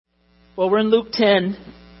Well, we're in Luke 10,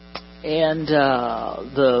 and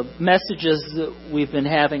the messages that we've been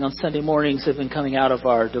having on Sunday mornings have been coming out of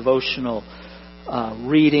our devotional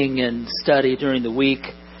reading and study during the week.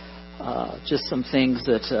 Just some things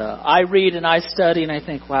that I read and I study, and I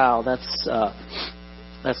think, wow,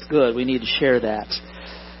 that's good. We need to share that.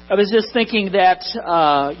 I was just thinking that,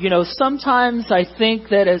 sometimes I think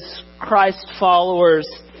that as Christ followers,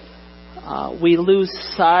 we lose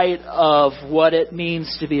sight of what it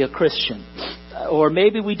means to be a Christian. Or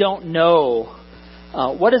maybe we don't know.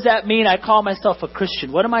 What does that mean? I call myself a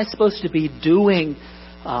Christian. What am I supposed to be doing?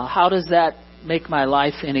 How does that make my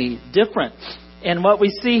life any different? And what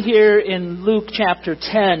we see here in Luke chapter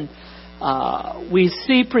 10, we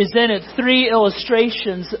see presented three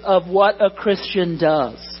illustrations of what a Christian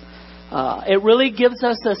does. It really gives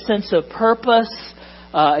us a sense of purpose.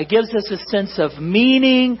 It gives us a sense of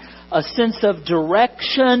meaning, a sense of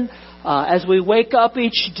direction. As we wake up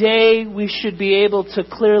each day, we should be able to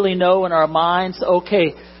clearly know in our minds,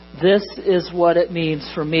 okay, this is what it means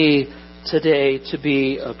for me today to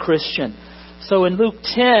be a Christian. So in Luke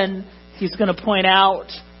 10, he's going to point out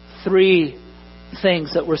three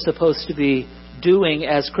things that we're supposed to be doing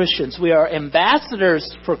as Christians. We are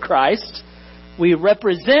ambassadors for Christ. We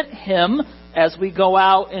represent Him as we go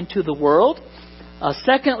out into the world.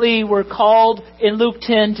 Secondly, we're called in Luke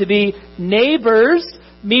 10 to be neighbors,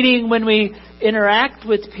 meaning when we interact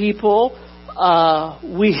with people,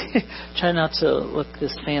 we try not to look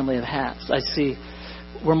this family of hats. I see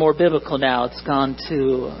we're more biblical now. It's gone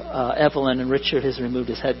to Evelyn, and Richard has removed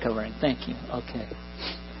his head covering. Thank you. Okay.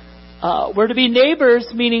 We're to be neighbors,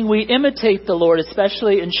 meaning we imitate the Lord,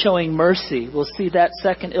 especially in showing mercy. We'll see that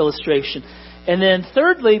second illustration. And then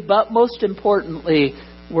thirdly, but most importantly,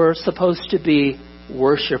 we're supposed to be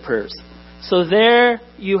worshipers. So there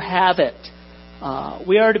you have it.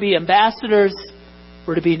 We are to be ambassadors,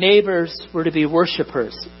 we're to be neighbors, we're to be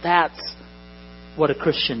worshipers. That's what a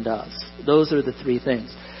Christian does. Those are the three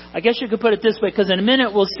things. I guess you could put it this way, because in a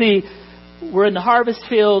minute we'll see we're in the harvest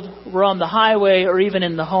field, we're on the highway, or even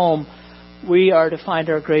in the home. We are to find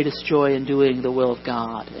our greatest joy in doing the will of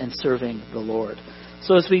God and serving the Lord.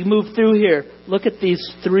 So as we move through here, look at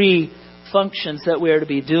these three functions that we are to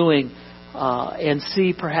be doing and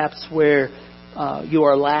see perhaps where you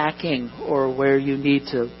are lacking or where you need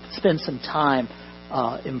to spend some time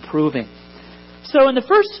improving. So in the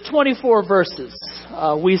first 24 verses,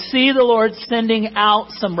 we see the Lord sending out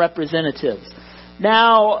some representatives.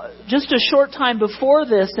 Now, just a short time before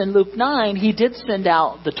this in Luke 9, He did send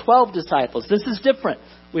out the 12 disciples. This is different.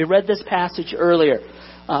 We read this passage earlier.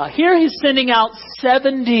 Here He's sending out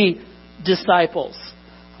 70 disciples.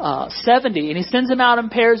 70. And He sends them out in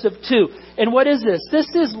pairs of 2. And what is this? This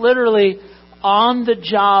is literally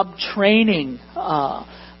on-the-job training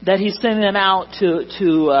that He's sending them out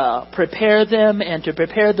to prepare them and to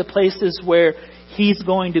prepare the places where He's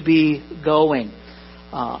going to be going.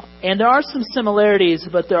 And there are some similarities,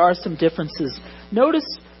 but there are some differences. Notice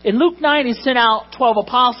in Luke 9, He sent out 12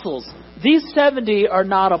 apostles. These 70 are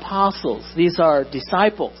not apostles. These are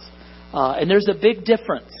disciples. And there's a big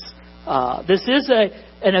difference. This is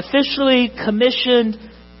an officially commissioned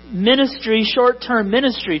ministry, short-term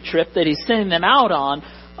ministry trip that He's sending them out on.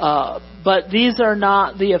 But these are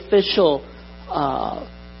not the official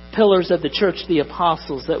pillars of the church, the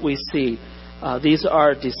apostles that we see. These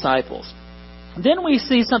are disciples. Then we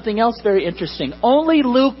see something else very interesting. Only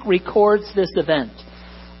Luke records this event.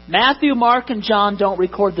 Matthew, Mark, and John don't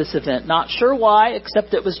record this event. Not sure why,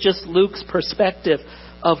 except it was just Luke's perspective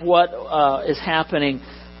of what is happening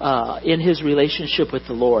in his relationship with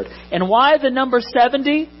the Lord. And why the number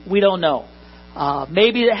 70? We don't know.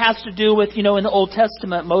 Maybe it has to do with, in the Old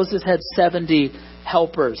Testament, Moses had 70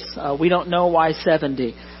 helpers. We don't know why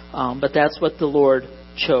 70, but that's what the Lord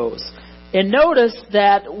chose. And notice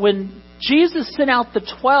that when Jesus sent out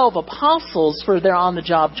the 12 apostles for their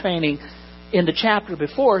on-the-job training in the chapter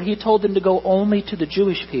before, He told them to go only to the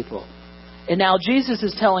Jewish people. And now Jesus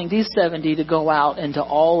is telling these 70 to go out into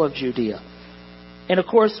all of Judea. And of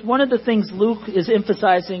course, one of the things Luke is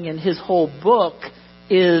emphasizing in his whole book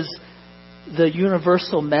is the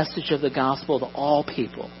universal message of the gospel to all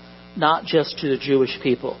people, not just to the Jewish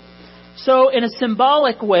people. So in a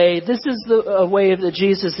symbolic way, this is a way that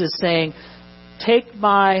Jesus is saying, take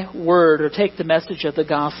my word or take the message of the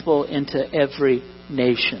gospel into every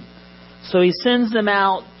nation. So He sends them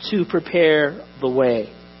out to prepare the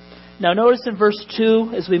way. Now notice in verse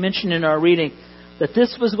 2, as we mentioned in our reading, that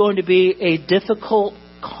this was going to be a difficult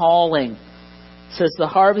calling. It says the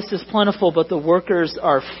harvest is plentiful, but the workers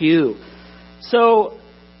are few. So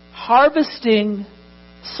harvesting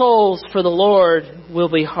souls for the Lord will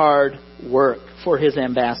be hard work. for His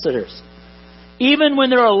ambassadors. Even when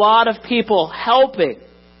there are a lot of people helping,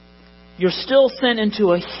 you're still sent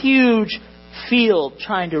into a huge field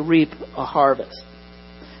trying to reap a harvest.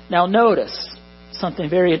 Now notice something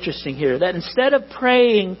very interesting here, that instead of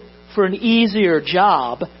praying for an easier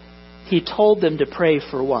job, He told them to pray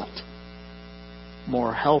for what?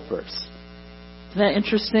 More helpers. Isn't that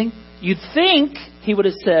interesting? You'd think He would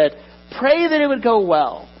have said, pray that it would go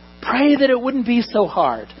well. Pray that it wouldn't be so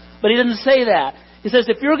hard. But He doesn't say that. He says,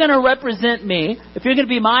 if you're going to represent me, if you're going to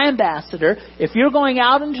be my ambassador, if you're going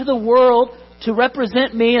out into the world to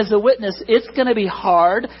represent me as a witness, it's going to be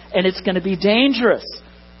hard and it's going to be dangerous.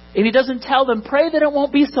 And He doesn't tell them, pray that it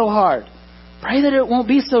won't be so hard. Pray that it won't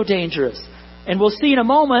be so dangerous. And we'll see in a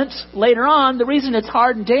moment, later on, the reason it's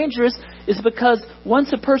hard and dangerous is because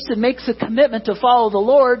once a person makes a commitment to follow the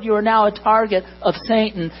Lord, you are now a target of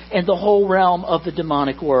Satan and the whole realm of the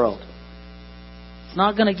demonic world. It's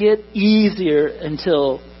not going to get easier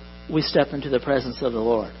until we step into the presence of the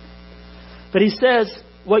Lord. But He says,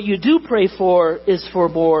 what you do pray for is for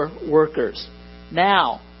more workers.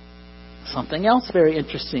 Now, something else very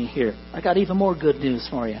interesting here. I got even more good news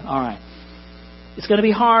for you. All right. It's going to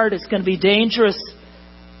be hard. It's going to be dangerous.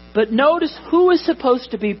 But notice who is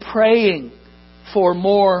supposed to be praying for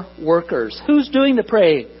more workers. Who's doing the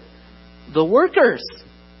praying? The workers.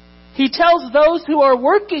 He tells those who are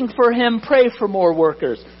working for Him, pray for more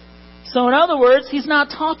workers. So in other words, He's not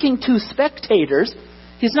talking to spectators.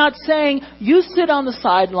 He's not saying, you sit on the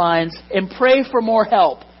sidelines and pray for more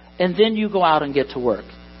help, and then you go out and get to work.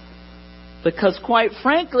 Because quite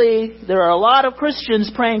frankly, there are a lot of Christians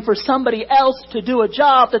praying for somebody else to do a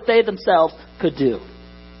job that they themselves could do.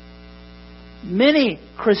 Many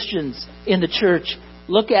Christians in the church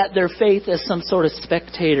look at their faith as some sort of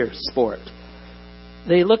spectator sport.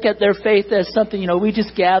 They look at their faith as something, we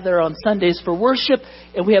just gather on Sundays for worship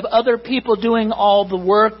and we have other people doing all the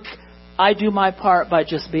work. I do my part by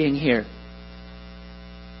just being here.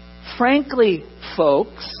 Frankly,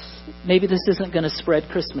 folks, maybe this isn't going to spread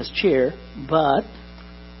Christmas cheer, but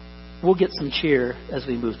we'll get some cheer as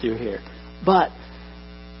we move through here. But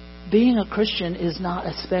being a Christian is not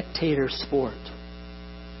a spectator sport.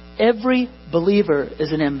 Every believer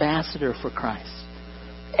is an ambassador for Christ.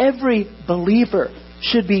 Every believer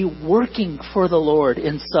should be working for the Lord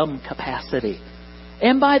in some capacity.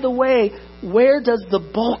 And by the way, where does the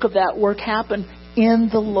bulk of that work happen? In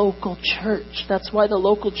the local church. That's why the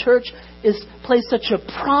local church plays such a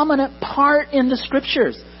prominent part in the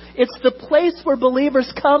Scriptures. It's the place where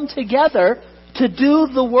believers come together to do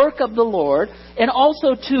the work of the Lord and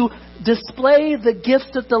also to display the gifts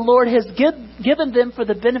that the Lord has given them for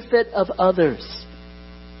the benefit of others.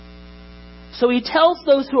 So He tells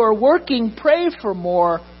those who are working, pray for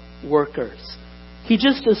more workers. He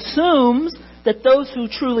just assumes that those who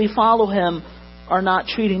truly follow Him are not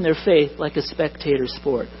treating their faith like a spectator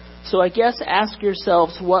sport. So I guess ask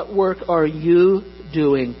yourselves, what work are you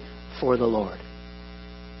doing for the Lord?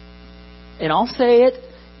 And I'll say it,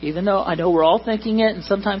 even though I know we're all thinking it, and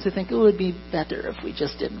sometimes we think it would be better if we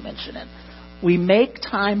just didn't mention it. We make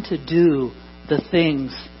time to do the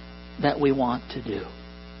things that we want to do.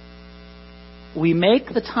 We make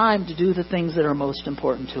the time to do the things that are most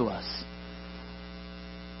important to us.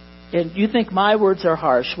 And you think my words are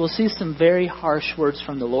harsh. We'll see some very harsh words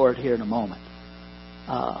from the Lord here in a moment.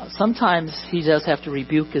 Sometimes He does have to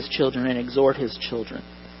rebuke His children and exhort His children.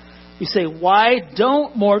 You say, why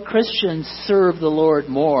don't more Christians serve the Lord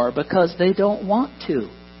more? Because they don't want to.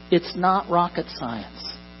 It's not rocket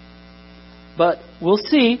science. But we'll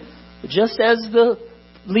see, just as the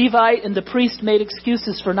Levite and the priest made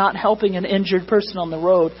excuses for not helping an injured person on the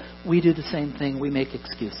road, we do the same thing. We make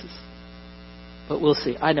excuses. But we'll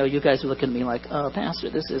see. I know you guys are looking at me like, Pastor,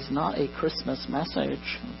 this is not a Christmas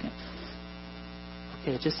message.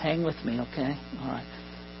 Okay, just hang with me, okay? All right.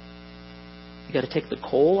 You got to take the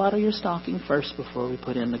coal out of your stocking first before we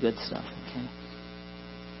put in the good stuff, okay?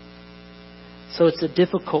 So it's a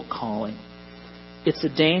difficult calling. It's a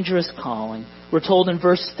dangerous calling. We're told in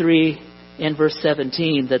verse 3 and verse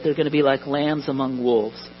 17 that they're going to be like lambs among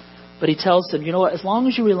wolves. But He tells them, you know what, as long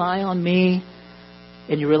as you rely on me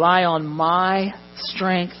and you rely on my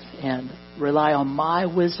strength and rely on my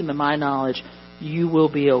wisdom and my knowledge, you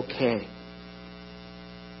will be okay.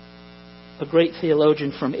 A great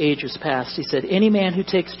theologian from ages past, he said, any man who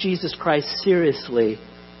takes Jesus Christ seriously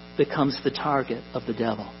becomes the target of the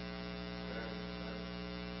devil.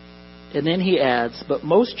 And then he adds, but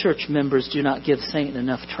most church members do not give Satan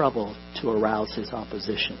enough trouble to arouse his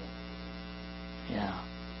opposition. Yeah.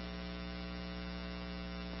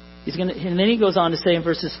 And then he goes on to say in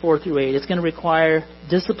verses 4 through 8, it's going to require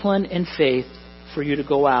discipline and faith for you to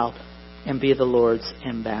go out and be the Lord's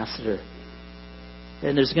ambassador.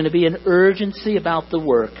 And there's going to be an urgency about the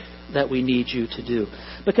work that we need you to do.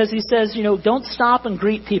 Because he says, don't stop and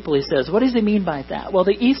greet people, he says. What does he mean by that? Well,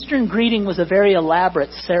 the Eastern greeting was a very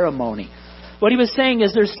elaborate ceremony. What he was saying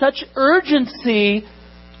is there's such urgency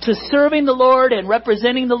to serving the Lord and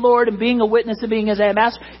representing the Lord and being a witness and being His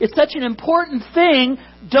ambassador. It's such an important thing.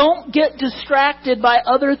 Don't get distracted by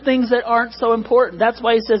other things that aren't so important. That's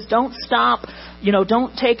why he says don't stop.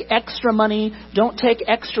 Don't take extra money. Don't take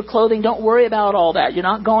extra clothing. Don't worry about all that. You're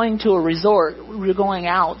not going to a resort. You're going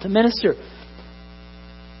out to minister.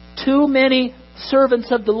 Too many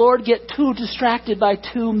servants of the Lord get too distracted by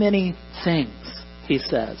too many things, he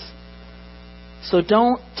says. So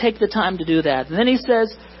don't take the time to do that. And then he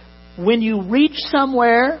says, when you reach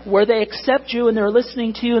somewhere where they accept you and they're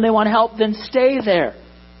listening to you and they want help, then stay there.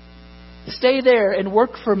 Stay there and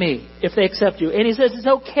work for me if they accept you. And he says it's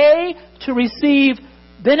okay to receive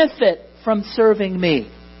benefit from serving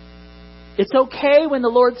me. It's okay when the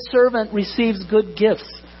Lord's servant receives good gifts,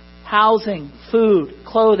 housing, food,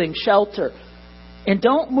 clothing, shelter. And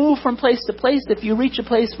don't move from place to place. If you reach a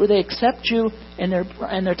place where they accept you and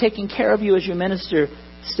they're taking care of you as you minister,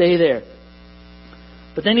 stay there.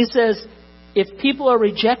 But then he says, if people are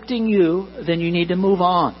rejecting you, then you need to move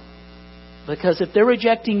on. Because if they're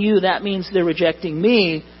rejecting you, that means they're rejecting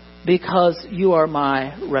me because you are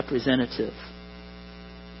my representative.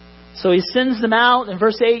 So he sends them out. In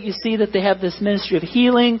verse 8, you see that they have this ministry of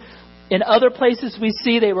healing. In other places we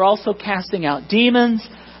see they were also casting out demons.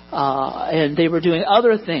 And they were doing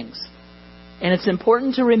other things. And it's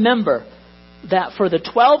important to remember that for the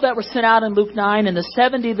 12 that were sent out in Luke 9 and the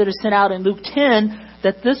 70 that are sent out in Luke 10,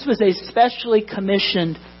 that this was a specially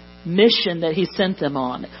commissioned mission that he sent them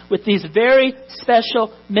on with these very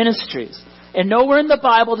special ministries. And nowhere in the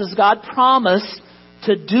Bible does God promise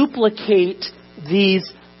to duplicate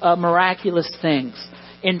these miraculous things.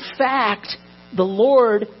 In fact, the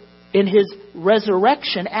Lord, in His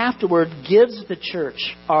resurrection afterward, gives the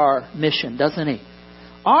church our mission, doesn't He?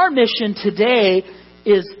 Our mission today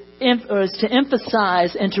is to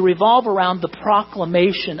emphasize and to revolve around the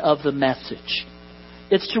proclamation of the message.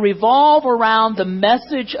 It's to revolve around the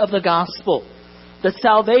message of the gospel. That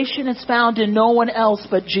salvation is found in no one else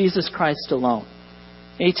but Jesus Christ alone.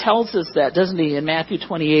 And He tells us that, doesn't He, in Matthew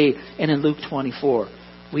 28 and in Luke 24.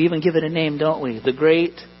 We even give it a name, don't we? The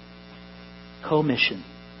Great Commission.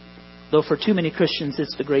 Though for too many Christians,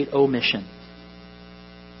 it's the Great Omission.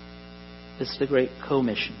 It's the Great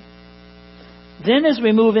Commission. Then as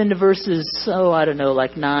we move into verses,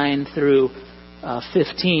 9 through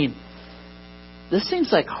 15, this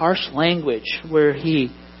seems like harsh language where he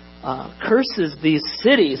curses these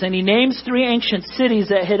cities. And he names 3 ancient cities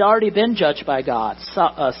that had already been judged by God.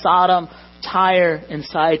 Sodom, Tyre, and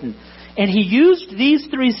Sidon. And he used these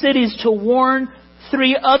 3 cities to warn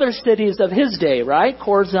 3 other cities of his day, right?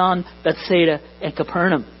 Chorazin, Bethsaida, and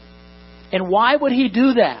Capernaum. And why would he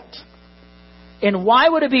do that? And why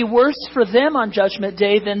would it be worse for them on Judgment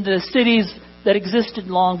Day than the cities that existed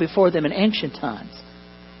long before them in ancient times?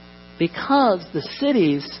 Because the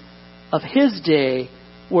cities of his day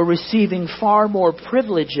were receiving far more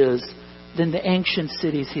privileges than the ancient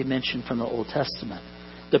cities he mentioned from the Old Testament.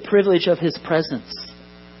 The privilege of his presence.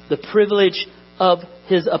 The privilege of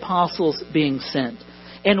his apostles being sent.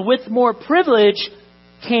 And with more privilege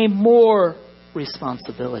came more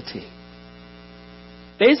responsibility.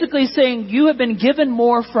 Basically saying, you have been given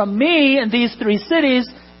more from me in these 3 cities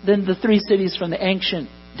than the 3 cities from the ancient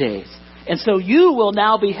days. And so you will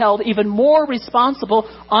now be held even more responsible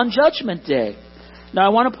on Judgment Day. Now I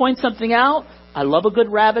want to point something out. I love a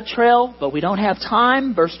good rabbit trail, but we don't have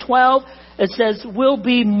time. Verse 12, it says, will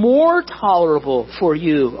be more tolerable for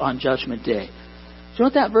you on Judgment Day. Do you know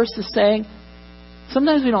what that verse is saying?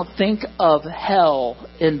 Sometimes we don't think of hell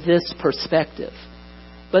in this perspective.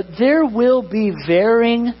 But there will be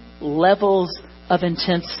varying levels of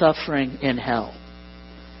intense suffering in hell.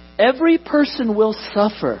 Every person will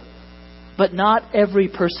suffer, but not every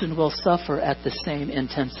person will suffer at the same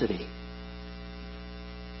intensity.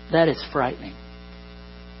 That is frightening.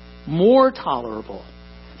 More tolerable.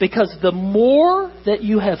 Because the more that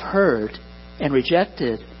you have heard and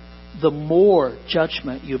rejected, the more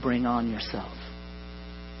judgment you bring on yourself.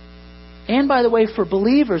 And by the way, for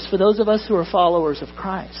believers, for those of us who are followers of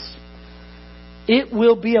Christ, it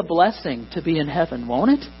will be a blessing to be in heaven,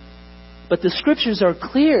 won't it? But the scriptures are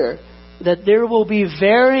clear that there will be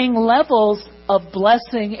varying levels of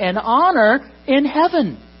blessing and honor in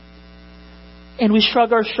heaven. And we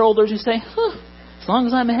shrug our shoulders and say, as long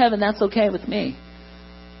as I'm in heaven, that's okay with me.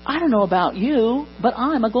 I don't know about you, but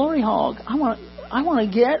I'm a glory hog. I want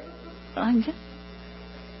to get.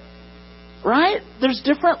 Right? There's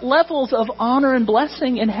different levels of honor and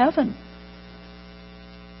blessing in heaven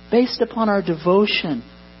based upon our devotion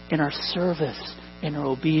and our service and our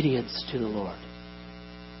obedience to the Lord.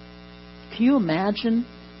 Can you imagine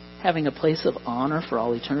having a place of honor for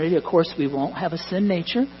all eternity? Of course, we won't have a sin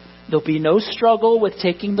nature. There'll be no struggle with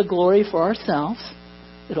taking the glory for ourselves.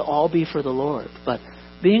 It'll all be for the Lord. But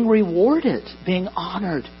being rewarded, being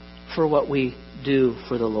honored for what we do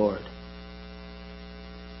for the Lord.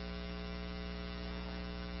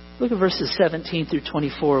 Look at verses 17 through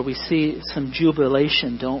 24. We see some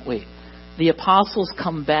jubilation, don't we? The apostles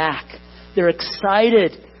come back. They're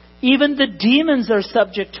excited. Even the demons are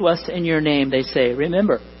subject to us in your name, they say.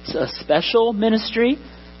 Remember, it's a special ministry.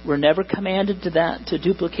 We're never commanded to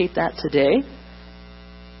duplicate that today.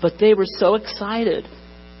 But they were so excited.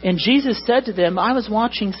 And Jesus said to them, I was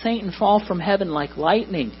watching Satan fall from heaven like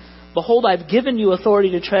lightning. Behold, I've given you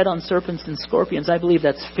authority to tread on serpents and scorpions. I believe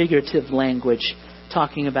that's figurative language,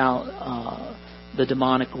 talking about the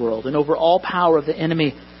demonic world. And over all power of the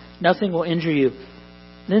enemy, nothing will injure you.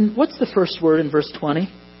 Then what's the first word in verse 20?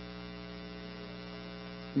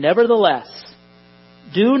 Nevertheless,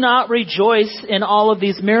 do not rejoice in all of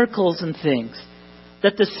these miracles and things,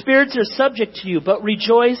 that the spirits are subject to you, but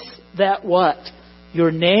rejoice that what?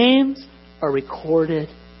 Your names are recorded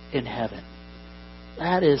in heaven.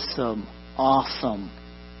 That is some awesome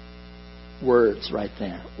words right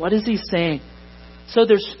there. What is he saying? So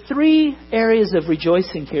there's three areas of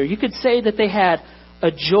rejoicing here. You could say that they had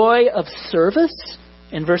a joy of service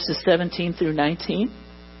in verses 17 through 19.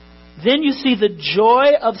 Then you see the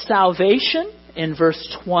joy of salvation in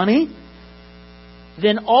verse 20.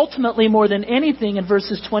 Then ultimately, more than anything, in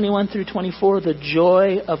verses 21 through 24, the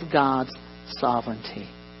joy of God's sovereignty.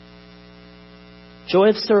 Joy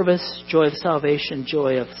of service, joy of salvation,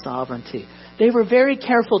 joy of sovereignty. They were very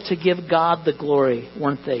careful to give God the glory,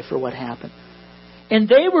 weren't they, for what happened? And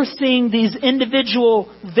they were seeing these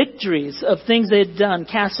individual victories of things they had done,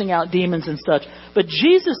 casting out demons and such. But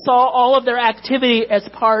Jesus saw all of their activity as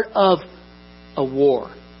part of a war.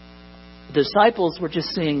 The disciples were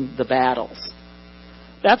just seeing the battles.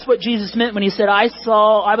 That's what Jesus meant when he said, I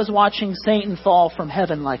was watching Satan fall from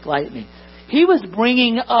heaven like lightning. He was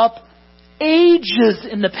bringing up ages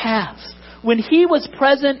in the past when he was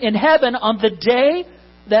present in heaven on the day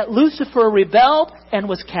that Lucifer rebelled and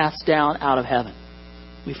was cast down out of heaven.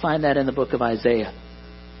 We find that in the book of Isaiah.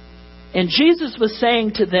 And Jesus was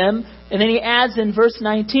saying to them, and then he adds in verse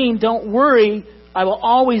 19, don't worry, I will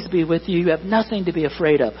always be with you. You have nothing to be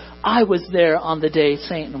afraid of. I was there on the day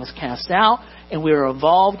Satan was cast out, and we were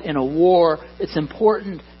involved in a war. It's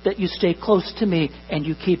important that you stay close to me and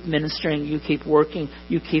you keep ministering, you keep working,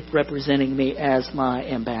 you keep representing me as my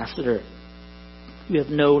ambassador. You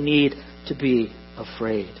have no need to be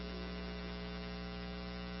afraid.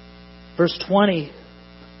 Verse 20,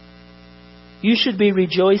 you should be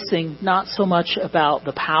rejoicing not so much about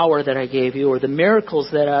the power that I gave you or the miracles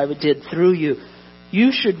that I did through you.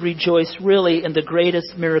 You should rejoice really in the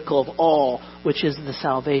greatest miracle of all, which is the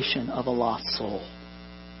salvation of a lost soul.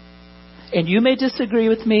 And you may disagree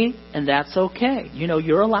with me, and that's okay. You know,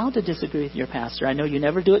 you're allowed to disagree with your pastor. I know you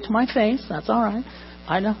never do it to my face. That's all right.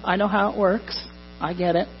 I know how it works. I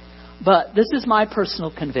get it. But this is my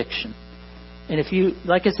personal conviction. And if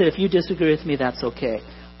you disagree with me, that's okay.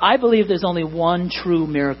 I believe there's only one true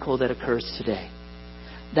miracle that occurs today.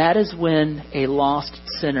 That is when a lost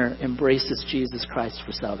sinner embraces Jesus Christ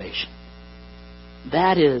for salvation.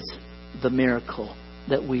 That is the miracle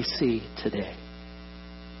that we see today.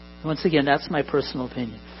 Once again, that's my personal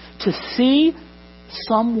opinion. To see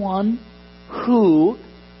someone who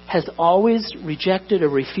has always rejected or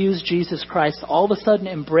refused Jesus Christ all of a sudden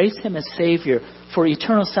embrace Him as Savior for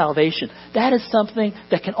eternal salvation, that is something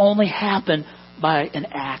that can only happen by an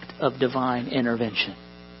act of divine intervention.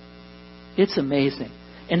 It's amazing.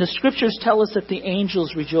 And the Scriptures tell us that the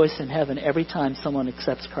angels rejoice in heaven every time someone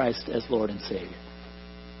accepts Christ as Lord and Savior.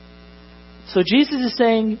 So Jesus is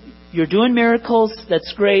saying, you're doing miracles,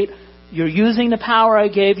 that's great. You're using the power I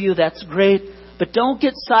gave you, that's great. But don't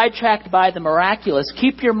get sidetracked by the miraculous.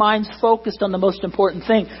 Keep your minds focused on the most important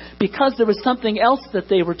thing. Because there was something else that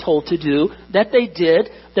they were told to do, that they did,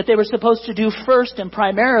 that they were supposed to do first and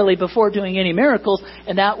primarily before doing any miracles,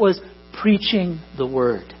 and that was preaching the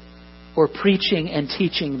Word. Or preaching and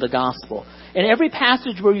teaching the gospel. In every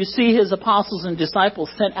passage where you see His apostles and disciples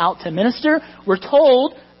sent out to minister, we're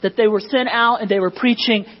told that they were sent out and they were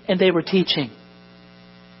preaching and they were teaching.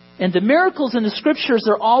 And the miracles in the Scriptures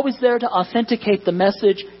are always there to authenticate the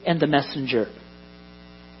message and the messenger.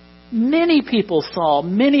 Many people saw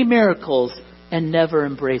many miracles and never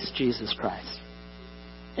embraced Jesus Christ.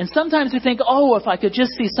 And sometimes we think, oh, if I could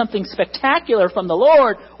just see something spectacular from the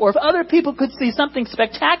Lord, or if other people could see something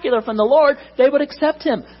spectacular from the Lord, they would accept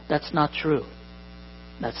Him. That's not true.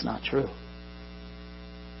 That's not true.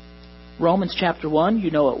 Romans chapter 1, you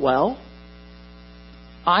know it well.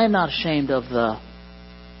 I am not ashamed of the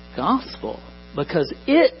gospel, because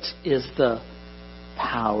it is the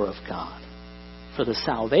power of God for the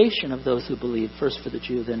salvation of those who believe, first for the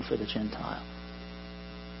Jew, then for the Gentile.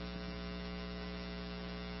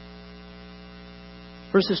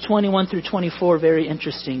 Verses 21 through 24, very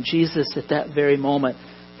interesting. Jesus, at that very moment,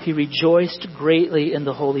 He rejoiced greatly in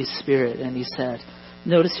the Holy Spirit. And He said,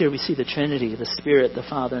 notice here we see the Trinity, the Spirit, the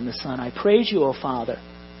Father, and the Son. I praise you, O Father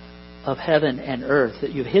of heaven and earth,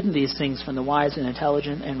 that you've hidden these things from the wise and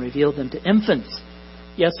intelligent and revealed them to infants.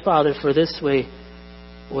 Yes, Father, for this way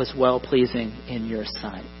was well-pleasing in your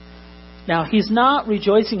sight. Now, He's not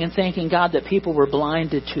rejoicing and thanking God that people were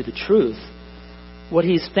blinded to the truth. What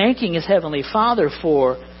He's thanking His Heavenly Father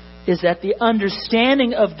for is that the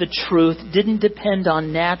understanding of the truth didn't depend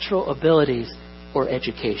on natural abilities or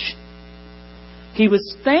education. He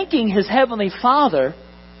was thanking His Heavenly Father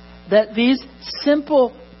that these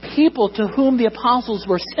simple people to whom the apostles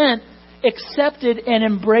were sent accepted and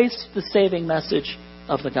embraced the saving message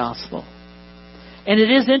of the gospel. And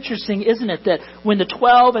it is interesting, isn't it, that when the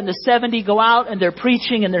 12 and the 70 go out and they're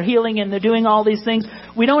preaching and they're healing and they're doing all these things,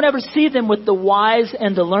 we don't ever see them with the wise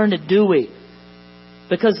and the learned, do we?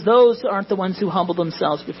 Because those aren't the ones who humble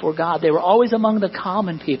themselves before God. They were always among the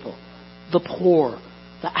common people, the poor,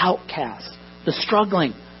 the outcasts, the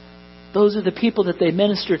struggling. Those are the people that they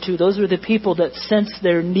minister to. Those are the people that sense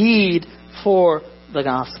their need for the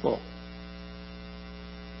gospel.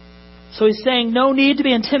 So He's saying no need to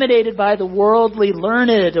be intimidated by the worldly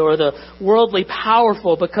learned or the worldly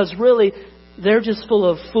powerful, because really they're just full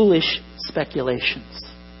of foolish speculations.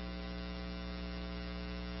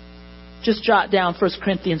 Just jot down 1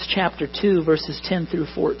 Corinthians chapter 2 verses 10 through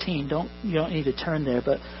 14. You don't need to turn there,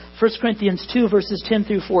 but 1 Corinthians 2 verses 10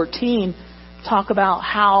 through 14 talk about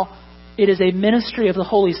how it is a ministry of the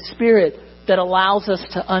Holy Spirit that allows us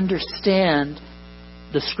to understand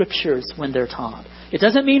the Scriptures when they're taught. It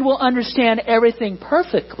doesn't mean we'll understand everything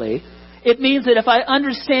perfectly. It means that if I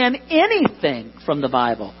understand anything from the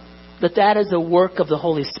Bible, that is a work of the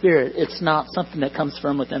Holy Spirit. It's not something that comes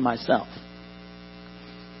from within myself.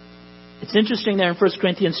 It's interesting there in 1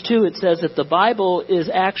 Corinthians 2, it says that the Bible is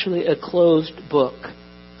actually a closed book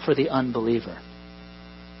for the unbeliever.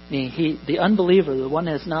 I mean, the unbeliever, the one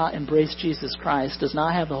that has not embraced Jesus Christ, does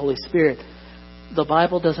not have the Holy Spirit. The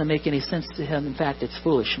Bible doesn't make any sense to him. In fact, it's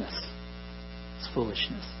foolishness. It's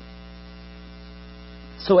foolishness.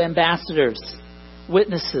 So ambassadors,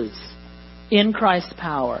 witnesses, in Christ's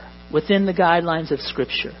power, within the guidelines of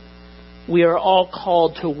Scripture, we are all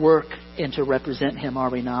called to work and to represent Him,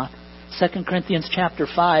 are we not? 2 Corinthians chapter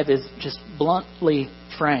 5 is just bluntly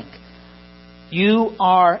frank. You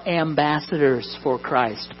are ambassadors for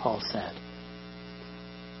Christ, Paul said.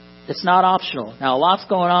 It's not optional. Now, a lot's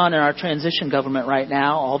going on in our transition government right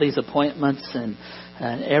now. All these appointments and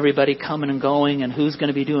everybody coming and going, and who's going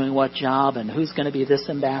to be doing what job, and who's going to be this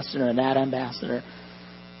ambassador and that ambassador.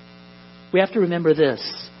 We have to remember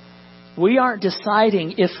this. We aren't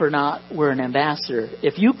deciding if or not we're an ambassador.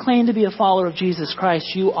 If you claim to be a follower of Jesus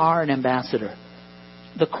Christ, you are an ambassador.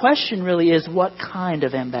 The question really is, what kind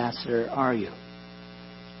of ambassador are you?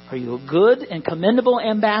 Are you a good and commendable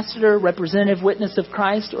ambassador, representative witness of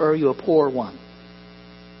Christ, or are you a poor one?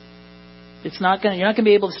 You're not going to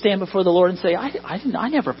be able to stand before the Lord and say, I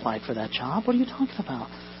never applied for that job. What are you talking about?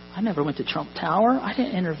 I never went to Trump Tower. I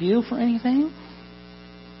didn't interview for anything.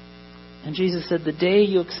 And Jesus said, the day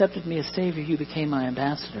you accepted me as Savior, you became my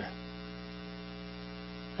ambassador.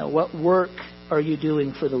 Now, what work are you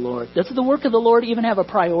doing for the Lord? Does the work of the Lord even have a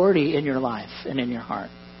priority in your life and in your heart?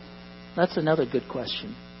 That's another good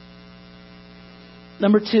question.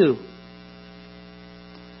 Number 2.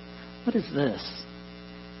 What is this?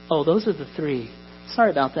 Oh, those are the 3.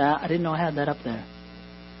 Sorry about that. I didn't know I had that up there.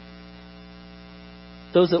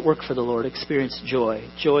 Those that work for the Lord experience joy.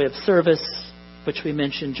 Joy of service, which we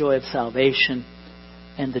mentioned, joy of salvation,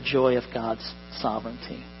 and the joy of God's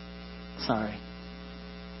sovereignty.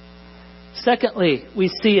 Secondly, we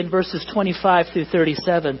see in verses 25 through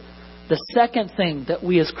 37, the second thing that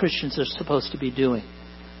we as Christians are supposed to be doing.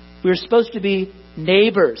 We're supposed to be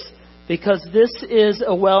neighbors, because this is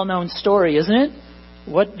a well-known story, isn't it?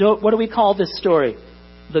 What do we call this story?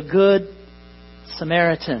 The Good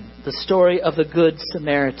Samaritan. The story of the Good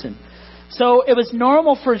Samaritan. So it was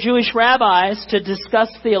normal for Jewish rabbis to discuss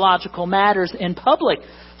theological matters in public.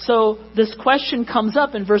 So this question comes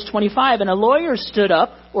up in verse 25, and a lawyer stood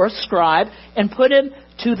up, or a scribe, and put him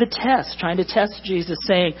to the test, trying to test Jesus,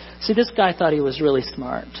 saying, see, this guy thought he was really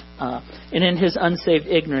smart. And in his unsaved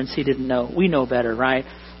ignorance, he didn't know. We know better, right?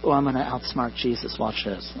 Oh, I'm going to outsmart Jesus. Watch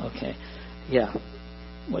this. Okay. Yeah.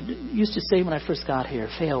 What you used to say when I first got here,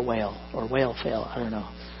 fail whale, or whale fail. I don't know.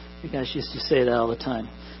 You guys used to say that all the time.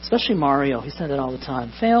 Especially Mario. He said that all the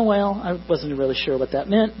time. Fail whale. I wasn't really sure what that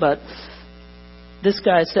meant, but this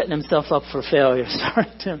guy is setting himself up for failure. Sorry,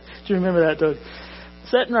 Tim. Do you remember that, Doug?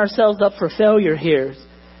 Setting ourselves up for failure here.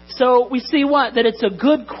 So we see what? That it's a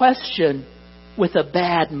good question with a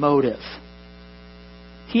bad motive.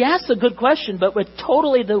 He asked a good question, but with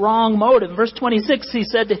totally the wrong motive. Verse 26,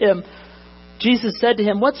 Jesus said to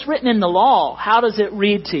him, what's written in the law? How does it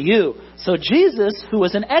read to you? So Jesus, who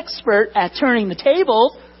was an expert at turning the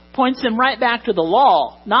tables, points him right back to the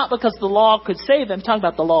law. Not because the law could save him, talking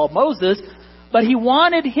about the law of Moses, but he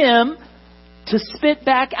wanted him to spit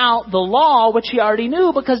back out the law, which he already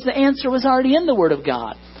knew, because the answer was already in the Word of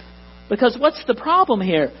God. Because what's the problem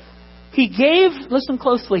here? Listen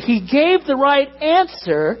closely, he gave the right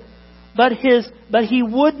answer, but he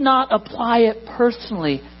would not apply it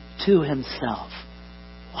personally to himself.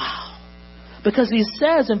 Wow. Because he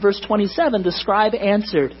says in verse 27, the scribe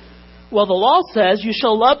answered, well, the law says you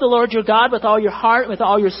shall love the Lord your God with all your heart, with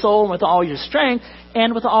all your soul, and with all your strength,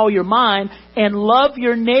 and with all your mind, and love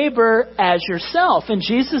your neighbor as yourself. And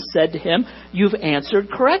Jesus said to him, you've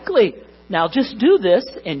answered correctly. Now just do this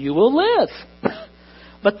and you will live.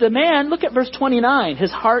 But the man, look at verse 29,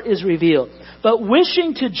 his heart is revealed. But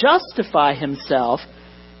wishing to justify himself,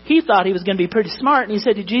 he thought he was going to be pretty smart. And he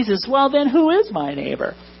said to Jesus, well, then who is my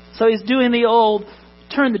neighbor? So he's doing the old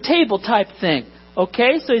turn the table type thing.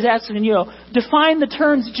 Okay, so he's asking, define the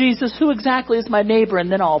terms, Jesus, who exactly is my neighbor?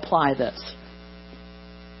 And then I'll apply this.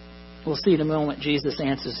 We'll see in a moment Jesus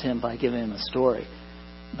answers him by giving him a story.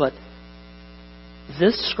 But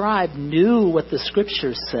this scribe knew what the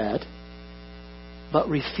Scriptures said, but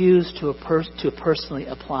refused to personally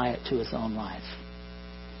apply it to his own life.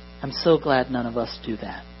 I'm so glad none of us do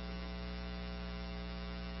that.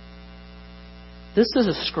 This is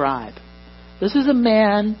a scribe. This is a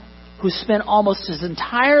man who spent almost his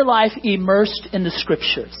entire life immersed in the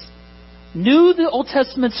Scriptures, knew the Old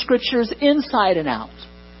Testament Scriptures inside and out,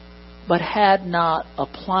 but had not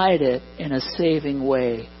applied it in a saving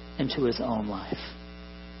way into his own life.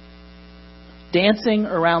 Dancing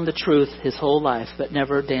around the truth his whole life, but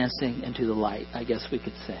never dancing into the light, I guess we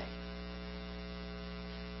could say.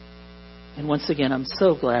 And once again, I'm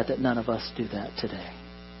so glad that none of us do that today.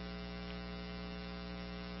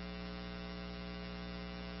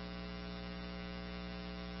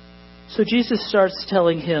 So Jesus starts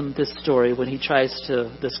telling him this story when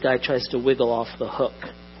this guy tries to wiggle off the hook.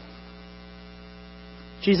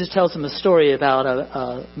 Jesus tells him a story about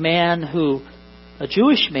a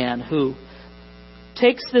Jewish man who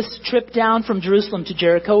takes this trip down from Jerusalem to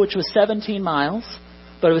Jericho, which was 17 miles,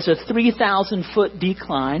 but it was a 3,000-foot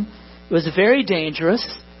decline. It was very dangerous.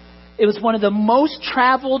 It was one of the most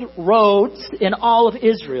traveled roads in all of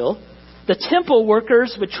Israel. The temple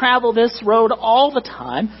workers would travel this road all the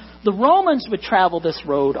time. The Romans would travel this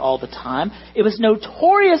road all the time. It was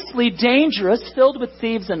notoriously dangerous, filled with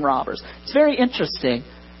thieves and robbers. It's very interesting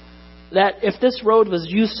that if this road was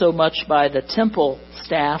used so much by the temple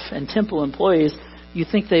staff and temple employees, you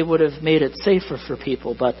think they would have made it safer for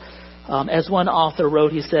people. But as one author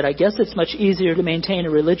wrote, he said, I guess it's much easier to maintain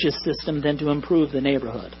a religious system than to improve the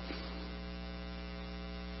neighborhood.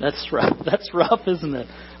 That's rough. That's rough, isn't it?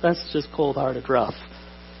 That's just cold-hearted rough.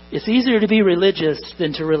 It's easier to be religious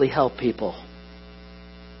than to really help people.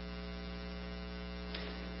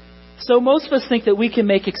 So most of us think that we can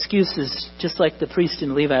make excuses, just like the priest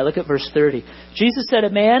and Levi. Look at verse 30. Jesus said, a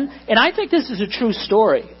man, and I think this is a true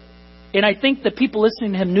story. And I think the people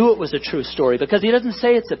listening to him knew it was a true story, because he doesn't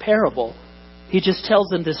say it's a parable. He just tells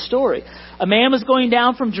them this story. A man was going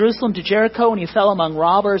down from Jerusalem to Jericho, and he fell among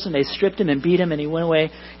robbers, and they stripped him and beat him, and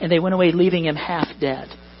they went away, leaving him half dead.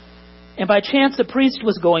 And by chance, a priest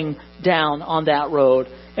was going down on that road.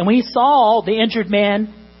 And when he saw the injured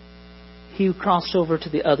man, he crossed over to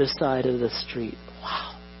the other side of the street.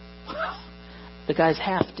 Wow. The guy's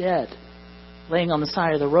half dead, laying on the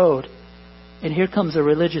side of the road. And here comes a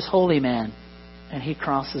religious holy man, and he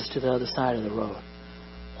crosses to the other side of the road.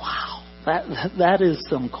 Wow. That is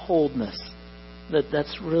some coldness.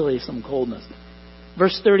 That's really some coldness.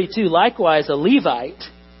 Verse 32, likewise a Levite,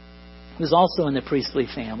 who's also in the priestly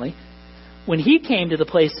family, when he came to the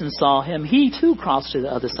place and saw him, he too crossed to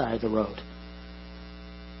the other side of the road.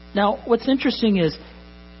 Now, what's interesting is,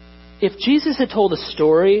 if Jesus had told a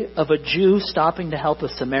story of a Jew stopping to help a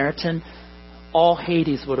Samaritan, all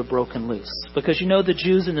Hades would have broken loose. Because the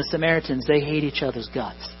Jews and the Samaritans, they hate each other's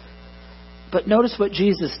guts. But notice what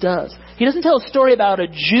Jesus does. He doesn't tell a story about a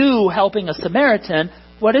Jew helping a Samaritan.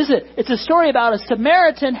 What is it? It's a story about a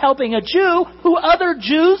Samaritan helping a Jew who other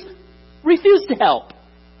Jews refuse to help.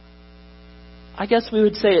 I guess we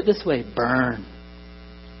would say it this way: burn.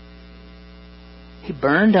 He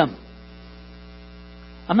burned them.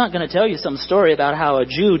 I'm not going to tell you some story about how a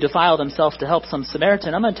Jew defiled himself to help some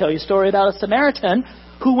Samaritan. I'm going to tell you a story about a Samaritan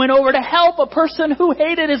who went over to help a person who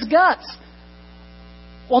hated his guts.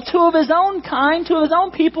 Well, two of his own kind, two of his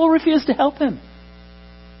own people refused to help him.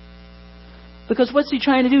 Because what's he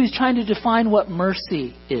trying to do? He's trying to define what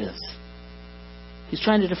mercy is. He's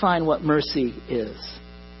trying to define what mercy is.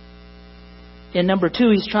 In number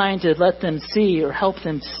 2, he's trying to let them see or help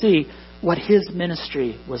them see what his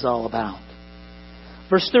ministry was all about.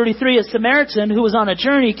 Verse 33, a Samaritan who was on a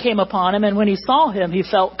journey came upon him, and when he saw him, he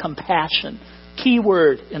felt compassion. Key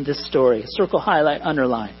word in this story. Circle, highlight,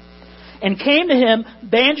 underline. And came to him,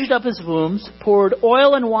 bandaged up his wounds, poured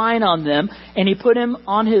oil and wine on them, and he put him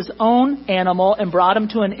on his own animal and brought him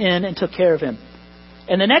to an inn and took care of him.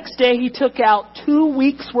 And the next day he took out 2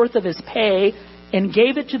 weeks' worth of his pay and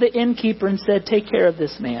gave it to the innkeeper and said, take care of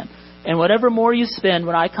this man. And whatever more you spend,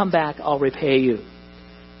 when I come back, I'll repay you.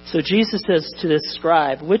 So Jesus says to this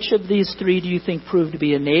scribe, which of these 3 do you think proved to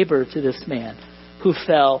be a neighbor to this man who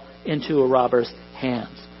fell into a robber's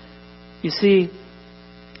hands? You see,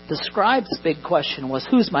 the scribe's big question was,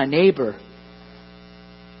 who's my neighbor?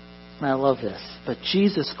 And I love this. But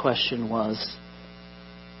Jesus' question was,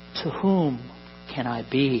 to whom can I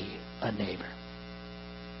be a neighbor?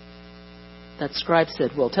 That scribe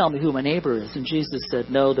said, well, tell me who my neighbor is. And Jesus said,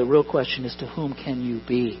 no, the real question is, to whom can you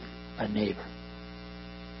be a neighbor?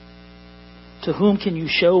 To whom can you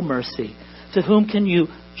show mercy? To whom can you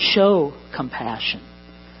show compassion?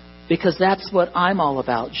 Because that's what I'm all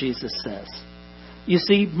about, Jesus says. You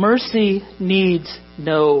see, mercy needs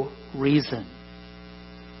no reason.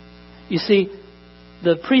 You see,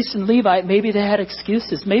 the priest and Levite, maybe they had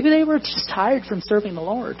excuses. Maybe they were just tired from serving the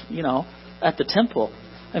Lord, at the temple.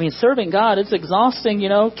 I mean, serving God, it's exhausting,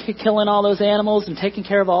 killing all those animals and taking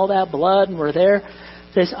care of all that blood, and we're there.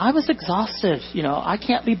 They say, I was exhausted, I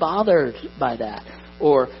can't be bothered by that.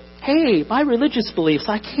 Or, hey, my religious beliefs,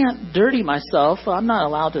 I can't dirty myself. I'm not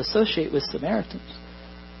allowed to associate with Samaritans.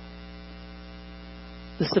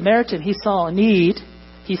 The Samaritan, he saw a need.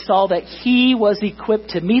 He saw that he was equipped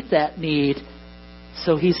to meet that need.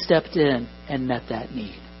 So he stepped in and met that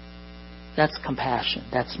need. That's compassion.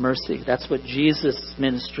 That's mercy. That's what Jesus'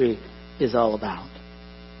 ministry is all about.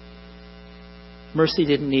 Mercy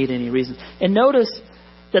didn't need any reason. And notice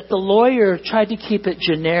that the lawyer tried to keep it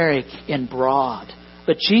generic and broad.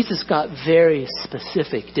 But Jesus got very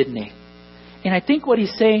specific, didn't he? And I think what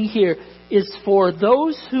he's saying here is for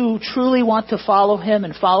those who truly want to follow him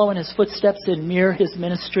and follow in his footsteps and mirror his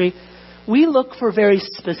ministry, we look for very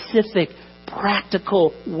specific,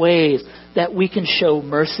 practical ways that we can show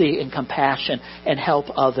mercy and compassion and help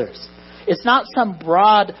others. It's not some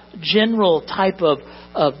broad, general type of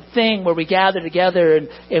thing where we gather together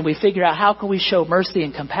and we figure out how can we show mercy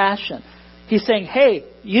and compassion. He's saying, hey,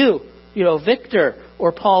 you Victor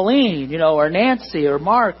or Pauline, or Nancy or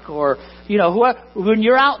Mark or, whoever, when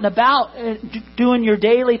you're out and about doing your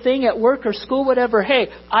daily thing at work or school, whatever, hey,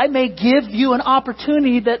 I may give you an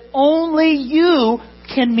opportunity that only you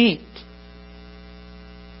can meet.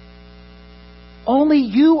 Only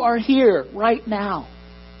you are here right now.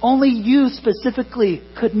 Only you specifically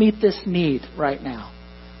could meet this need right now.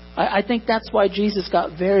 I think that's why Jesus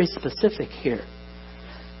got very specific here.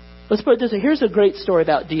 Let's put it this way. Here's a great story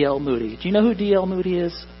about D.L. Moody. Do you know who D.L. Moody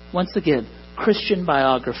is? Once again, Christian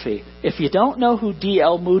biography. If you don't know who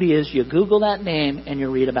D.L. Moody is, you Google that name and you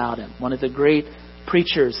read about him. One of the great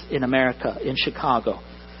preachers in America, in Chicago.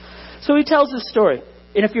 So he tells this story.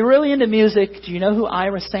 And if you're really into music, do you know who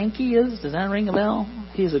Ira Sankey is? Does that ring a bell?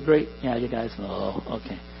 He's a great... Yeah, you guys know. Oh,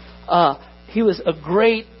 okay. He was a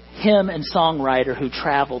great hymn and songwriter who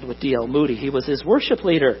traveled with D.L. Moody. He was his worship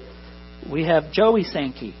leader. We have Joey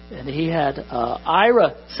Sankey, and he had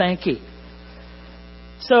Ira Sankey.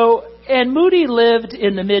 So, and Moody lived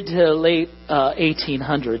in the mid to late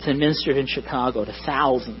 1800s and ministered in Chicago to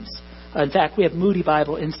thousands. In fact, we have Moody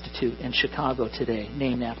Bible Institute in Chicago today,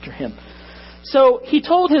 named after him. So he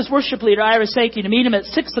told his worship leader, Ira Sankey, to meet him at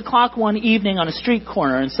 6 o'clock one evening on a street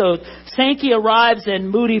corner. And so Sankey arrives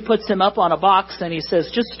and Moody puts him up on a box and he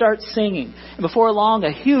says, just start singing. And before long,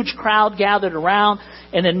 a huge crowd gathered around.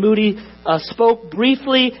 And then Moody spoke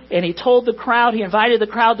briefly and he told the crowd, he invited the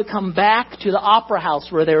crowd to come back to the Opera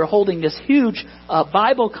House where they were holding this huge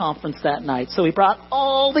Bible conference that night. So he brought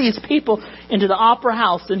all these people into the Opera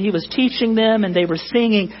House and he was teaching them and they were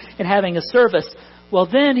singing and having a service. Well,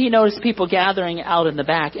 then he noticed people gathering out in the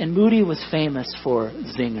back, and Moody was famous for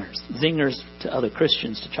zingers to other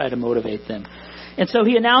Christians to try to motivate them. And so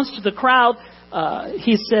he announced to the crowd,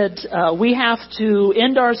 he said, we have to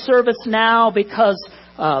end our service now because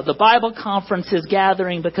the Bible conference is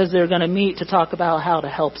gathering because they're going to meet to talk about how to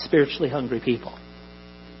help spiritually hungry people.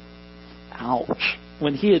 Ouch.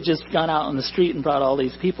 When he had just gone out on the street and brought all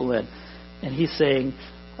these people in. And he's saying,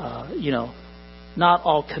 not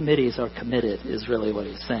all committees are committed, is really what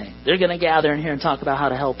he's saying. They're going to gather in here and talk about how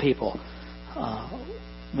to help people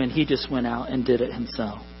when he just went out and did it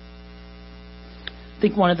himself. I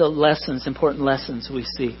think one of the important lessons we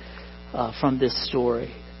see from this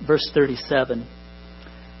story, verse 37,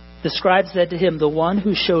 the scribe said to him, the one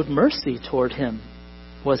who showed mercy toward him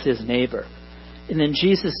was his neighbor. And then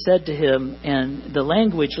Jesus said to him, and the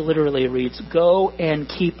language literally reads, go and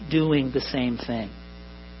keep doing the same thing.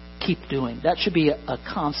 Keep doing. That should be a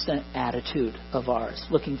constant attitude of ours,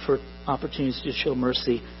 looking for opportunities to show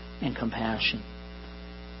mercy and compassion.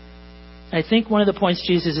 I think one of the points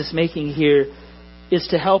Jesus is making here is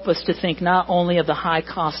to help us to think not only of the high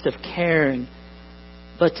cost of caring,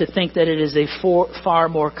 but to think that it is a far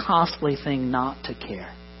more costly thing not to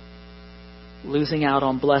care. Losing out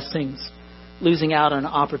on blessings, losing out on an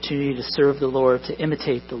opportunity to serve the Lord, to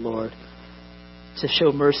imitate the Lord, to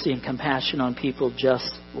show mercy and compassion on people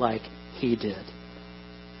just like he did.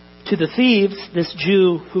 To the thieves, this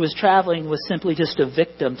Jew who was traveling was simply just a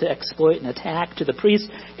victim to exploit and attack. To the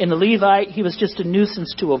priest and the Levite, he was just a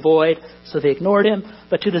nuisance to avoid, so they ignored him.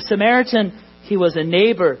 But to the Samaritan, he was a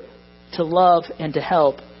neighbor to love and to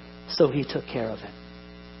help, so he took care of him.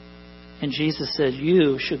 And Jesus said,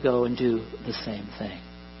 you should go and do the same thing.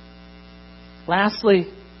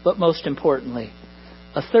 Lastly, but most importantly,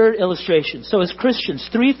 a third illustration. So as Christians,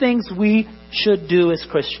 3 things we should do as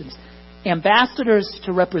Christians. Ambassadors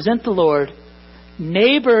to represent the Lord,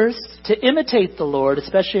 neighbors to imitate the Lord,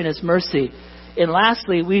 especially in His mercy. And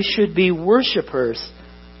lastly, we should be worshipers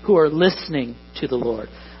who are listening to the Lord.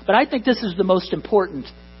 But I think this is the most important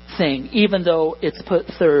thing, even though it's put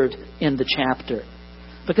third in the chapter.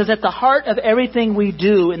 Because at the heart of everything we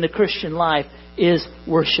do in the Christian life is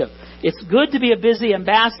worship. It's good to be a busy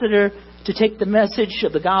ambassador to take the message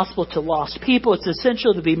of the gospel to lost people. It's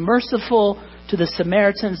essential to be merciful to the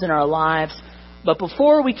Samaritans in our lives. But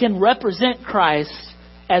before we can represent Christ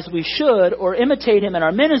as we should or imitate Him in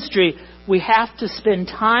our ministry, we have to spend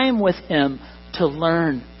time with Him to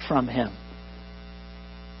learn from Him.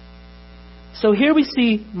 So here we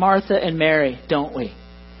see Martha and Mary, don't we?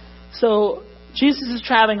 So Jesus is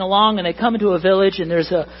traveling along and they come into a village and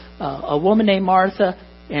there's a woman named Martha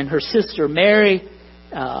and her sister Mary,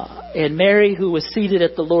 and Mary who was seated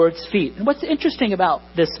at the Lord's feet. And what's interesting about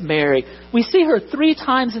this Mary, we see her 3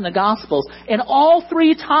 times in the Gospels, and all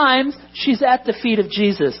 3 times she's at the feet of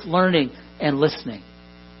Jesus, learning and listening.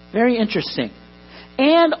 Very interesting.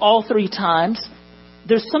 And all 3 times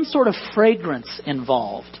there's some sort of fragrance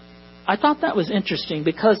involved. I thought that was interesting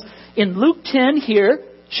because in Luke 10 here,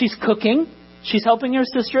 she's cooking. She's helping her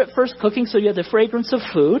sister at first cooking, so you have the fragrance of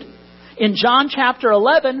food. In John chapter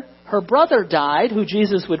 11, her brother died, who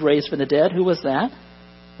Jesus would raise from the dead. Who was that?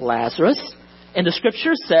 Lazarus. And the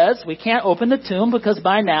scripture says we can't open the tomb because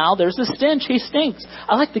by now there's a stench. He stinks.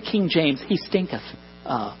 I like the King James. He stinketh.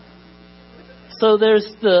 So there's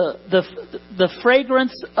the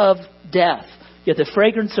fragrance of death. You have the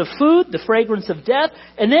fragrance of food, the fragrance of death.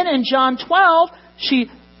 And then in John 12, she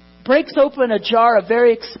breaks open a jar of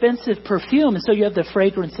very expensive perfume. And so you have the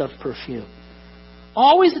fragrance of perfume.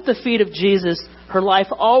 Always at the feet of Jesus, her life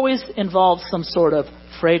always involves some sort of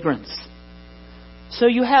fragrance. So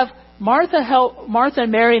you have Martha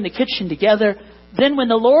and Mary in the kitchen together. Then when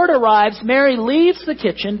the Lord arrives, Mary leaves the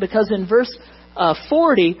kitchen because in verse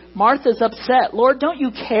 40, Martha's upset. Lord, don't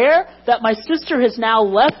you care that my sister has now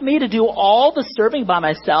left me to do all the serving by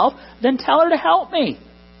myself? Then tell her to help me.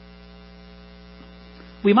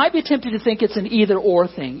 We might be tempted to think it's an either-or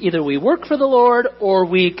thing. Either we work for the Lord or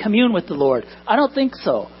we commune with the Lord. I don't think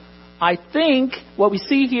so. I think what we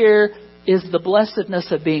see here is the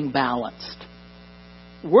blessedness of being balanced.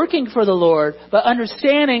 Working for the Lord, but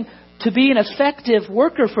understanding To be an effective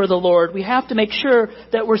worker for the Lord, we have to make sure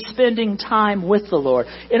that we're spending time with the Lord.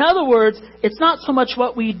 In other words, it's not so much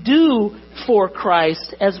what we do for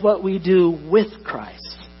Christ as what we do with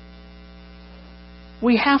Christ.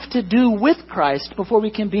 We have to do with Christ before we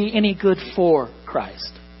can be any good for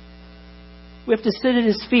Christ. We have to sit at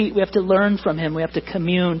His feet. We have to learn from Him. We have to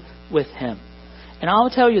commune with Him. And I'll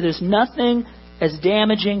tell you, there's nothing as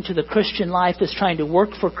damaging to the Christian life as trying to work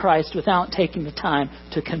for Christ without taking the time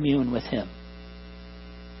to commune with Him.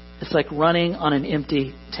 It's like running on an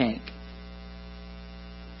empty tank.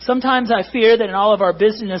 Sometimes I fear that in all of our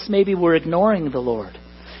busyness, maybe we're ignoring the Lord.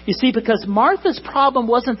 You see, because Martha's problem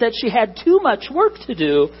wasn't that she had too much work to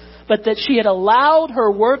do, but that she had allowed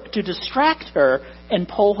her work to distract her and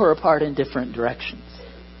pull her apart in different directions.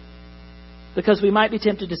 Because we might be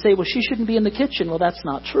tempted to say, well, she shouldn't be in the kitchen. Well, that's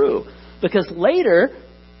not true. Because later,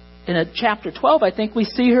 in chapter 12, I think we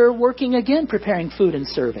see her working again, preparing food and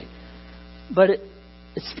serving. But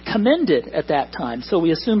it's commended at that time, so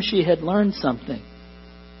we assume she had learned something.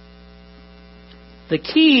 The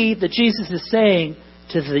key that Jesus is saying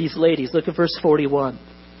to these ladies, look at verse 41.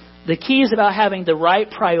 The key is about having the right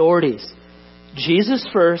priorities. Jesus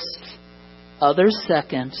first, others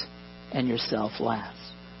second, and yourself last.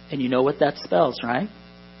 And you know what that spells, right?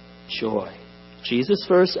 Joy. Jesus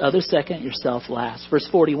first, others second, yourself last. Verse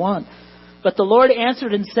 41. But the Lord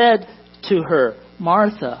answered and said to her,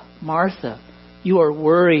 Martha, Martha, you are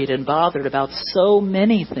worried and bothered about so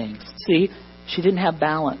many things. See, she didn't have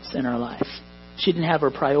balance in her life. She didn't have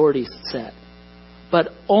her priorities set. But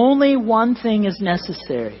only one thing is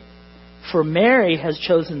necessary. For Mary has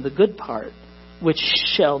chosen the good part, which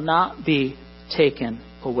shall not be taken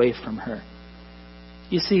away from her.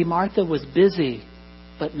 You see, Martha was busy,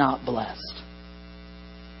 but not blessed.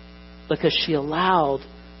 Because she allowed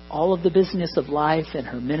all of the business of life and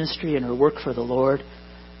her ministry and her work for the Lord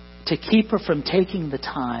to keep her from taking the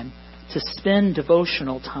time to spend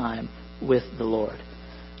devotional time with the Lord.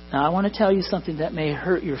 Now, I want to tell you something that may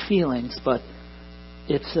hurt your feelings, but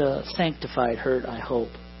it's a sanctified hurt, I hope.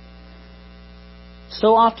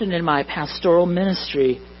 So often in my pastoral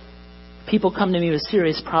ministry, people come to me with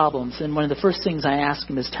serious problems, and one of the first things I ask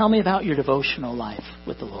them is, tell me about your devotional life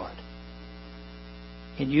with the Lord.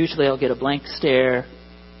 And usually I'll get a blank stare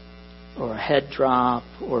or a head drop,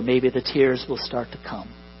 or maybe the tears will start to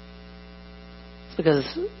come. It's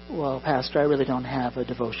because, well, Pastor, I really don't have a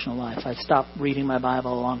devotional life. I stopped reading my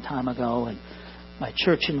Bible a long time ago, and my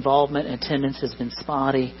church involvement and attendance has been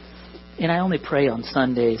spotty. And I only pray on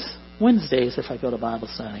Sundays, Wednesdays if I go to Bible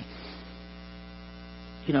study.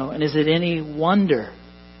 You know, and is it any wonder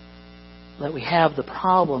that we have the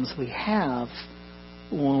problems we have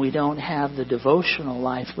when we don't have the devotional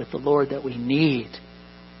life with the Lord that we need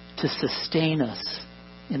to sustain us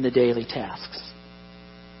in the daily tasks?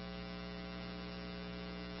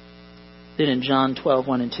 Then in John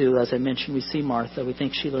 12:1-2, as I mentioned, we see Martha. We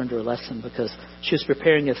think she learned her lesson because she was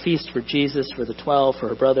preparing a feast for Jesus, for the 12, for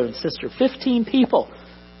her brother and sister, 15 people,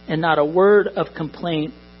 and not a word of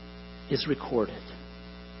complaint is recorded.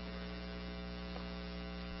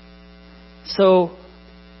 So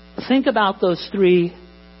think about those three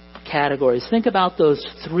categories. Think about those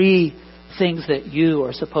three things that you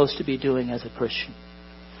are supposed to be doing as a Christian.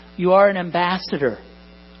 You are an ambassador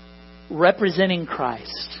representing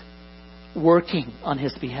Christ, working on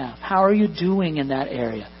His behalf. How are you doing in that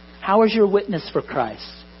area? How is your witness for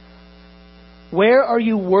Christ? Where are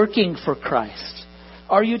you working for Christ?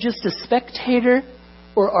 Are you just a spectator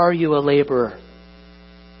or are you a laborer?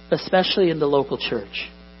 Especially in the local church.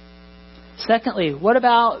 Secondly, what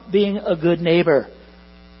about being a good neighbor?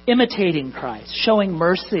 Imitating Christ, showing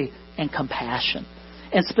mercy and compassion.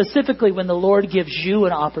 And specifically when the Lord gives you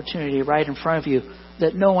an opportunity right in front of you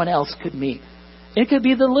that no one else could meet. It could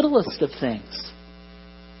be the littlest of things.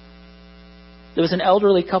 There was an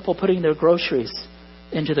elderly couple putting their groceries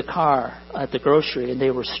into the car at the grocery, and they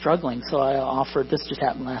were struggling. So I offered, this just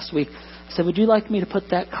happened last week. I said, would you like me to put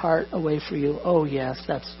that cart away for you? Oh, yes,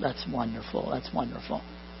 that's wonderful. That's wonderful.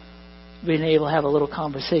 Being able to have a little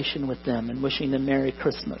conversation with them and wishing them Merry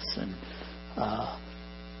Christmas and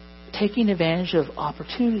taking advantage of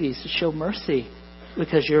opportunities to show mercy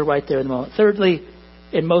because you're right there in the moment. Thirdly,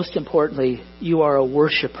 and most importantly, you are a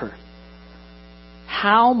worshiper.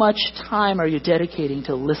 How much time are you dedicating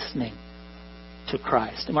to listening to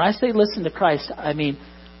Christ? And when I say listen to Christ, I mean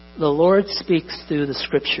the Lord speaks through the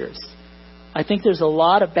Scriptures. I think there's a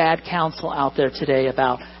lot of bad counsel out there today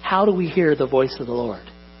about how do we hear the voice of the Lord.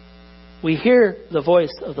 We hear the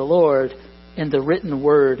voice of the Lord in the written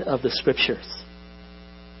word of the Scriptures.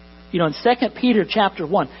 You know, in 2 Peter chapter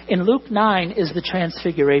 1, in Luke 9 is the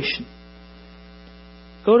transfiguration.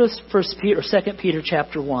 Go to 1 Peter or 2 Peter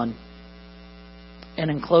chapter 1.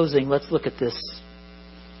 And in closing, let's look at this.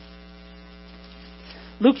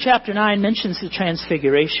 Luke chapter 9 mentions the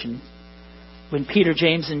transfiguration. When Peter,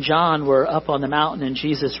 James, and John were up on the mountain and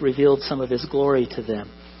Jesus revealed some of his glory to them.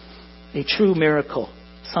 A true miracle,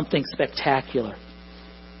 something spectacular.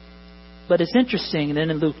 But it's interesting, and then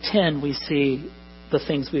in Luke 10 we see the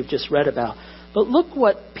things we've just read about. But look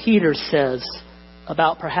what Peter says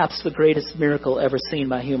about perhaps the greatest miracle ever seen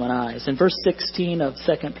by human eyes. In verse 16 of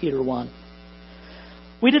 2 Peter 1.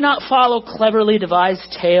 We did not follow cleverly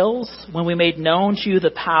devised tales when we made known to you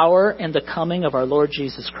the power and the coming of our Lord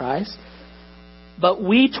Jesus Christ. But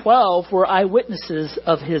we 12 were eyewitnesses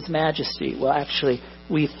of His majesty. Well, actually,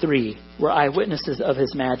 we 3 were eyewitnesses of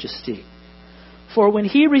His majesty. For when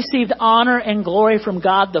He received honor and glory from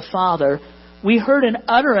God the Father, we heard an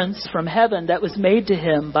utterance from heaven that was made to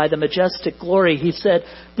Him by the majestic glory. He said,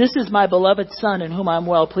 "This is my beloved Son in whom I'm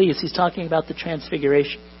well pleased." He's talking about the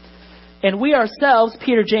transfiguration. And we ourselves,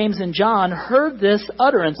 Peter, James, and John, heard this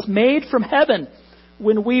utterance made from heaven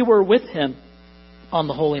when we were with Him on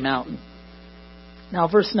the holy mountain. Now,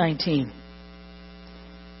 verse 19.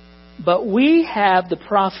 But we have the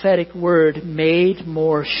prophetic word made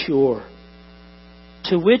more sure,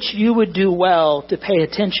 to which you would do well to pay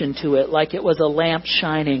attention to it like it was a lamp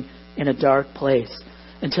shining in a dark place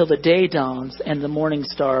until the day dawns and the morning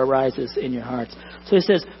star arises in your hearts. So he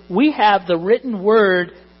says, we have the written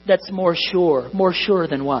word that's more sure. More sure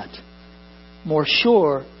than what? More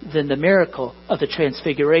sure than the miracle of the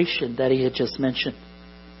transfiguration that he had just mentioned.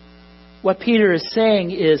 What Peter is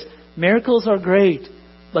saying is, miracles are great,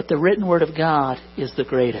 but the written word of God is the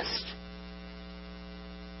greatest.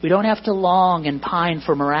 We don't have to long and pine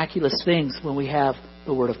for miraculous things when we have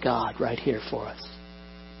the Word of God right here for us.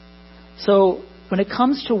 So when it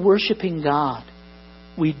comes to worshiping God,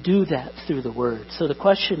 we do that through the Word. So the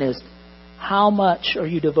question is, how much are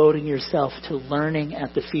you devoting yourself to learning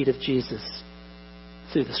at the feet of Jesus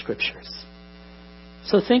through the Scriptures?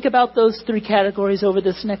 So think about those 3 categories over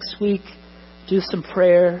this next week. Do some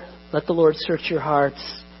prayer. Let the Lord search your hearts.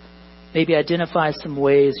 Maybe identify some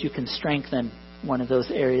ways you can strengthen one of those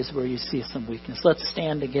areas where you see some weakness. Let's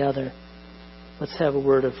stand together. Let's have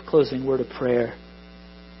a closing word of prayer.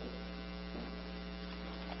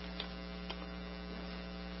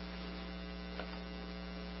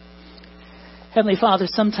 Heavenly Father,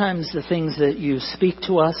 sometimes the things that you speak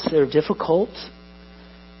to us, they're difficult.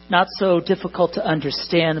 Not so difficult to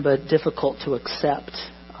understand, but difficult to accept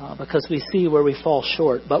because we see where we fall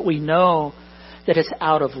short. But we know that it's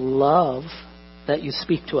out of love that you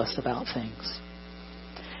speak to us about things.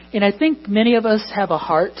 And I think many of us have a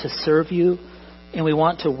heart to serve you, and we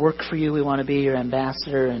want to work for you. We want to be your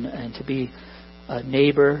ambassador and to be a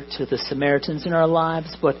neighbor to the Samaritans in our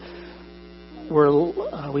lives. But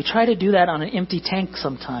we try to do that on an empty tank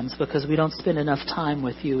sometimes because we don't spend enough time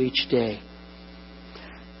with you each day.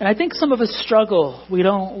 And I think some of us struggle.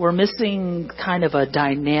 We're missing kind of a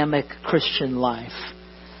dynamic Christian life.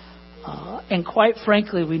 And quite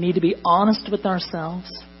frankly, we need to be honest with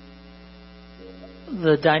ourselves.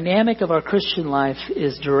 The dynamic of our Christian life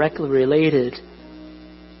is directly related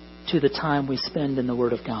to the time we spend in the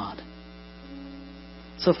Word of God.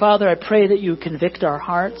 So, Father, I pray that you convict our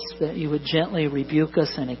hearts, that you would gently rebuke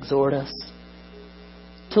us and exhort us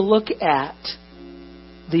to look at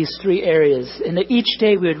these 3 areas, and that each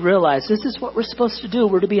day we would realize this is what we're supposed to do.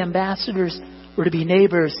 We're to be ambassadors, we're to be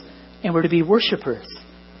neighbors, and we're to be worshipers.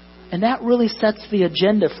 And that really sets the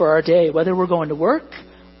agenda for our day, whether we're going to work,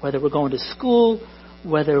 whether we're going to school,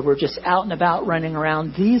 whether we're just out and about running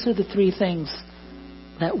around. These are the 3 things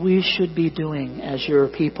that we should be doing as your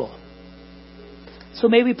people. So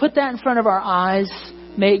may we put that in front of our eyes.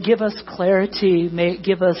 May it give us clarity. May it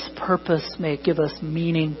give us purpose. May it give us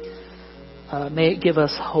meaning. May it give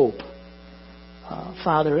us hope.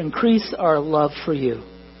 Father, increase our love for you.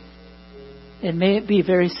 And may it be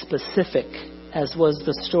very specific, as was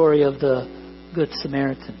the story of the Good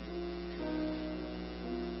Samaritan.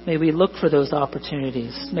 May we look for those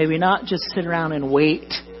opportunities. May we not just sit around and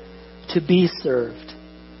wait to be served.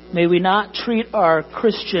 May we not treat our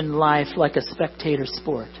Christian life like a spectator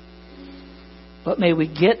sport. But may we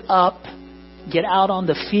get up, get out on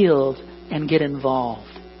the field, and get involved.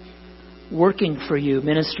 Working for you,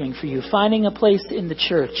 ministering for you, finding a place in the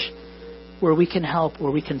church where we can help,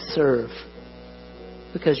 where we can serve.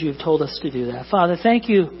 Because you've told us to do that. Father, thank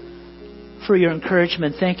you for your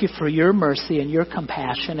encouragement. Thank you for your mercy and your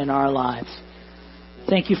compassion in our lives.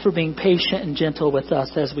 Thank you for being patient and gentle with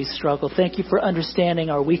us as we struggle. Thank you for understanding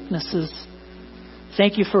our weaknesses.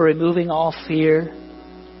 Thank you for removing all fear.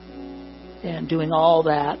 and doing all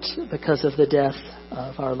that because of the death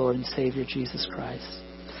of our Lord and Savior, Jesus Christ.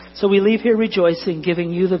 So we leave here rejoicing,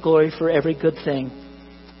 giving you the glory for every good thing.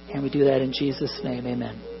 And we do that in Jesus' name.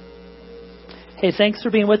 Amen. Hey, thanks for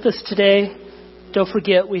being with us today. Don't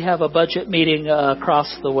forget, we have a budget meeting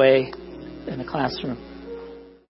across the way in the classroom.